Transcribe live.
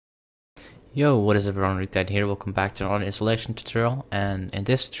Yo, what is up, Runictitan here? Welcome back to another installation tutorial, and in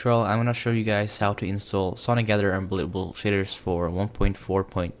this tutorial I'm gonna show you guys how to install Sonic Gather unbelievable shaders for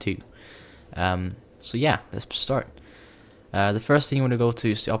 1.4.2. So yeah, let's start. The first thing you want to go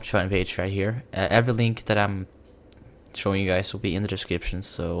to is the Optifine page right here. Every link that I'm showing you guys will be in the description.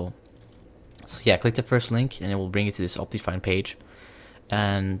 So yeah, click the first link and it will bring you to this Optifine page.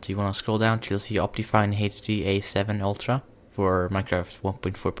 And you want to scroll down till you see Optifine HD A7 Ultra for Minecraft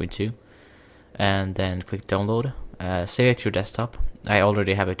 1.4.2. And then click download, save it to your desktop. I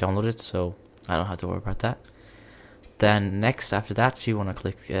already have it downloaded, so I don't have to worry about that. Then next, after that, you want to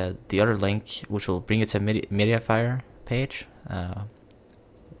click the other link, which will bring you to a Mediafire page.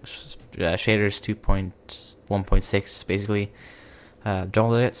 Shaders 2.1.6 basically.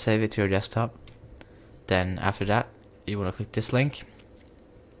 Download it, save it to your desktop. Then after that, you want to click this link,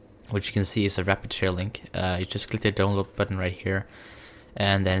 which you can see is a rapid share link. You just click the download button right here,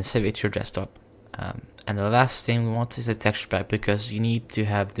 and then save it to your desktop. And the last thing we want is a texture pack, because you need to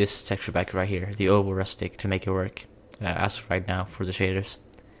have this texture pack right here, the oval rustic, to make it work as of right now for the shaders.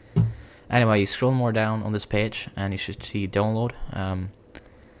 Anyway, you scroll more down on this page and you should see download, and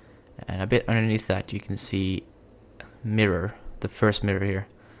a bit underneath that you can see mirror, the first mirror here,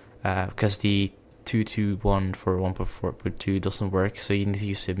 because the 221 for 1.4.2 doesn't work, so you need to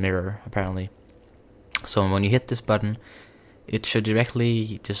use the mirror apparently. So when you hit this button, it should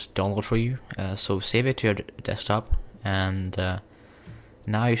directly just download for you, so save it to your desktop, and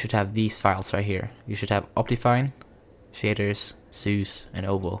now you should have these files right here. You should have Optifine, shaders, Zeus, and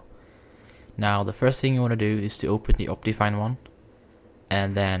Oval. Now the first thing you want to do is to open the Optifine one,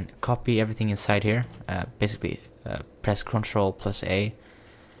 and then copy everything inside here. Basically press Ctrl plus A,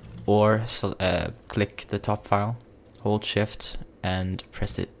 or click the top file, hold Shift, and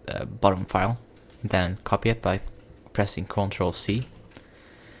press the bottom file, then copy it by pressing Ctrl C.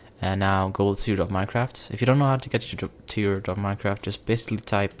 And now go to .minecraft. If you don't know how to get to your .minecraft, just basically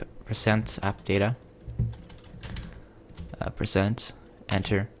type %appdata, percent,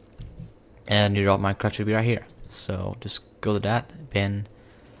 enter, and your .minecraft should be right here. So just go to that, bin,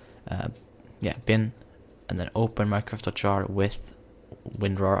 bin, and then open Minecraft.jar with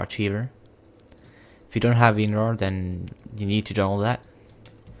WinRAR Achiever. If you don't have WinRAR, then you need to download that.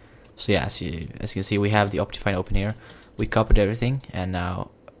 So yeah, as you can see, we have the Optifine open here. We copied everything, and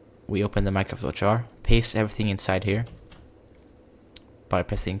now we open the Minecraft.jar, paste everything inside here by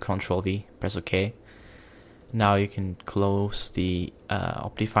pressing Ctrl V, press OK. Now you can close the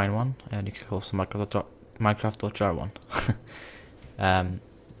Optifine one, and you can close the Minecraft.jar one.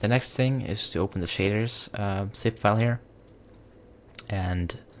 The next thing is to open the shaders zip file here,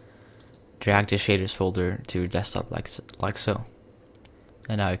 and drag the shaders folder to your desktop like so.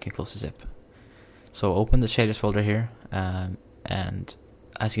 And now you can close the zip. So open the shaders folder here, and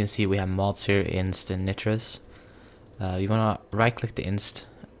as you can see, we have mods here, inst and nitrous. You wanna right click the inst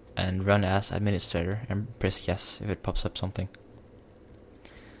and run as administrator and press yes if it pops up something.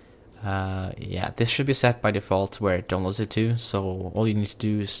 Yeah, this should be set by default where it downloads it to, so all you need to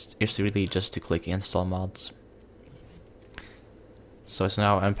do is really just to click install mods. So it's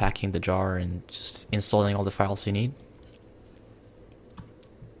now unpacking the jar and just installing all the files you need.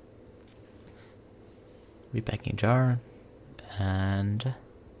 Repacking jar, and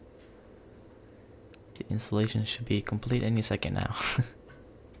the installation should be complete any second now.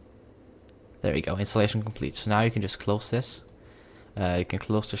 There we go, installation complete. So now you can just close this. You can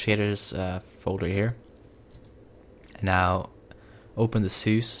close the shaders folder here. And now open the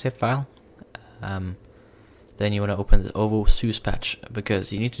Zeus zip file. Then you want to open the Ovo Zeus patch,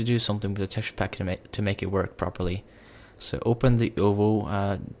 because you need to do something with the texture pack to make it work properly. So open the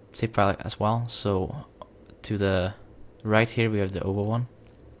Ovo zip file as well. So to the right here we have the Ovo one,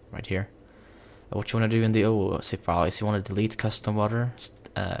 right here. What you want to do in the Ovo zip file is you want to delete custom water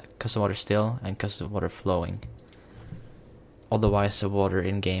still, and custom water flowing. Otherwise the water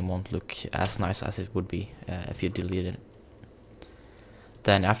in game won't look as nice as it would be if you deleted it.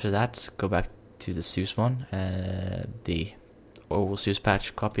 Then after that, go back to the Zeus one, the Ovo Zeus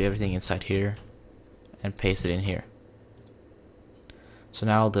patch, copy everything inside here and paste it in here. So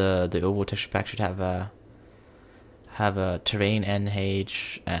now the Ovo texture pack should have a terrain,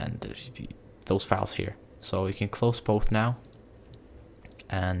 NH, and those files here. So you can close both now,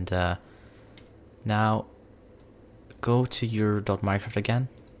 and now go to your .minecraft again,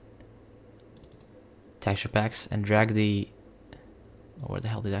 texture packs, and drag the, where the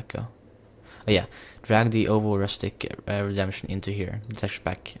hell did that go? Oh yeah, drag the Oval Rustic Redemption into here, the texture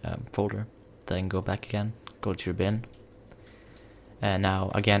pack folder. Then go back again, go to your bin, and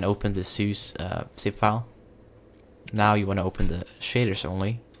now again open the Zeus zip file. Now you want to open the shaders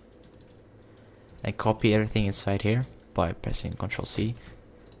only, and copy everything inside here by pressing Ctrl C.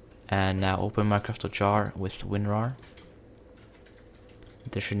 And now open Minecraft.jar with WinRAR.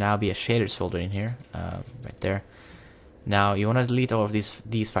 There should now be a shaders folder in here, right there. Now you want to delete all of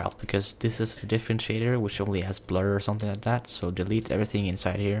these files because this is a different shader which only has blur or something like that. So delete everything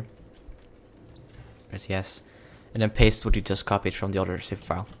inside here. Press yes, and then paste what you just copied from the other zip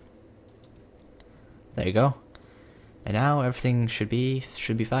file. There you go. And now everything should be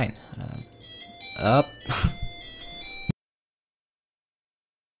fine. Up.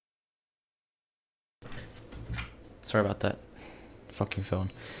 Sorry about that. Fucking phone.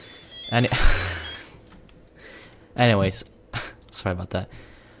 Anyways, sorry about that.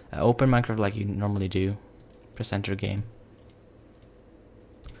 Open Minecraft like you normally do. Press enter game.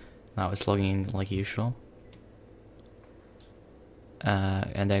 Now it's logging in like usual.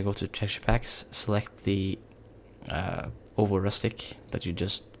 And then go to texture packs. Select the oval rustic that you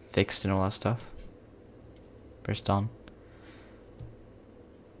just fixed and all that stuff. Press done.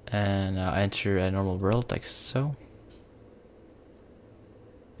 And enter a normal world like so.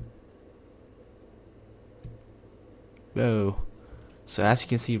 Whoa. So as you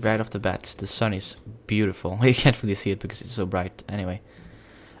can see right off the bat, the sun is beautiful. You can't really see it because it's so bright anyway.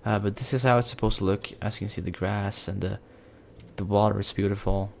 But this is how it's supposed to look. As you can see, the grass and the water is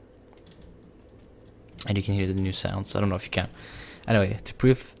beautiful. And you can hear the new sounds. I don't know if you can. Anyway, to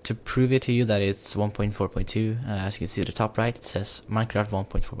prove it to you that it's 1.4.2, as you can see at the top right, it says Minecraft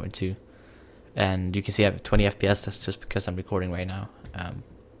 1.4.2. And you can see I have 20 FPS, that's just because I'm recording right now.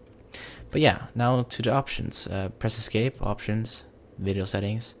 But yeah, now to the options. Press escape, options, video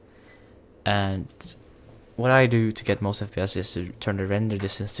settings. And what I do to get most FPS is to turn the render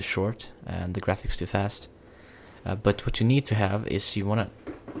distance to short and the graphics to fast. But what you need to have is you want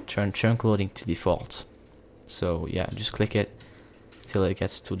to turn chunk loading to default. So yeah, just click it till it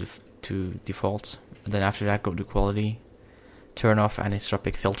gets to default. And then after that, go to quality, turn off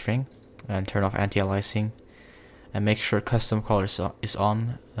anisotropic filtering, and turn off anti-aliasing, and make sure custom color is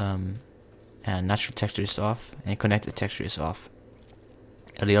on, and natural texture is off, and connected texture is off.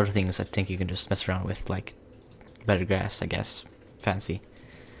 And the other things I think you can just mess around with, like better grass, I guess, fancy.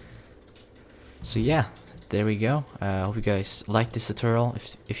 So yeah, there we go. Hope you guys liked this tutorial.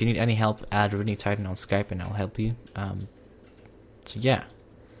 If you need any help, add Runictitan on Skype and I'll help you. So yeah,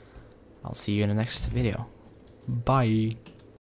 I'll see you in the next video. Bye.